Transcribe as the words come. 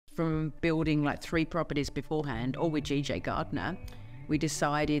from building like 3 properties beforehand, all with GJ Gardner, we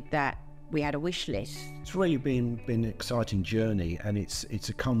decided that we had a wish list. It's really been an exciting journey, and it's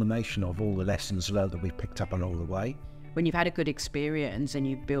a culmination of all the lessons learned that we've picked up along the way. When you've had a good experience and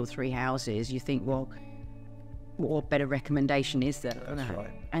you've built 3 houses, you think, well, what better recommendation is there? That's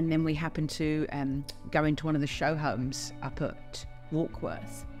right. And then we happened to go into one of the show homes up at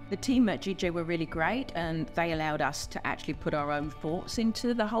Walkworth. The team at GJ were really great, and they allowed us to actually put our own thoughts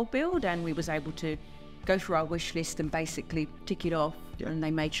into the whole build, and we was able to go through our wish list and basically tick it off, and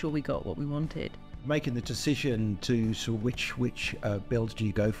they made sure we got what we wanted. Making the decision to sort of which build do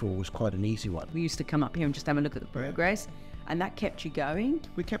you go for was quite an easy one. We used to come up here and just have a look at the progress, and that kept you going.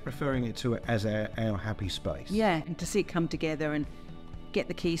 We kept referring it to it as our happy space. Yeah, and to see it come together and get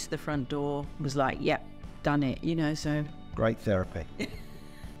the keys to the front door was like, yep, done it, you know, so. Great therapy.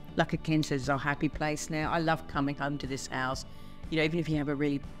 Like Ken says, it's our happy place now. I love coming home to this house. You know, even if you have a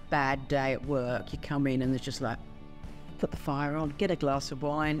really bad day at work, you come in and there's just like, put the fire on, get a glass of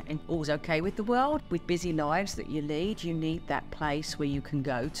wine, and all's okay with the world. With busy lives that you lead, you need that place where you can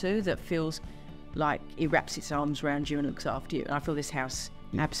go to that feels like it wraps its arms around you and looks after you. And I feel this house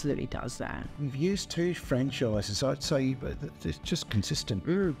absolutely does that. We've used 2 franchises. I'd say it's just consistent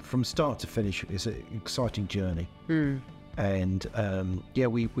from start to finish. It's an exciting journey, and yeah,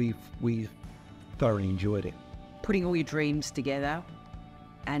 we've thoroughly enjoyed it. Putting all your dreams together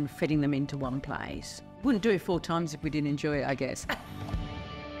and fitting them into one place. Wouldn't do it 4 times if we didn't enjoy it, I guess.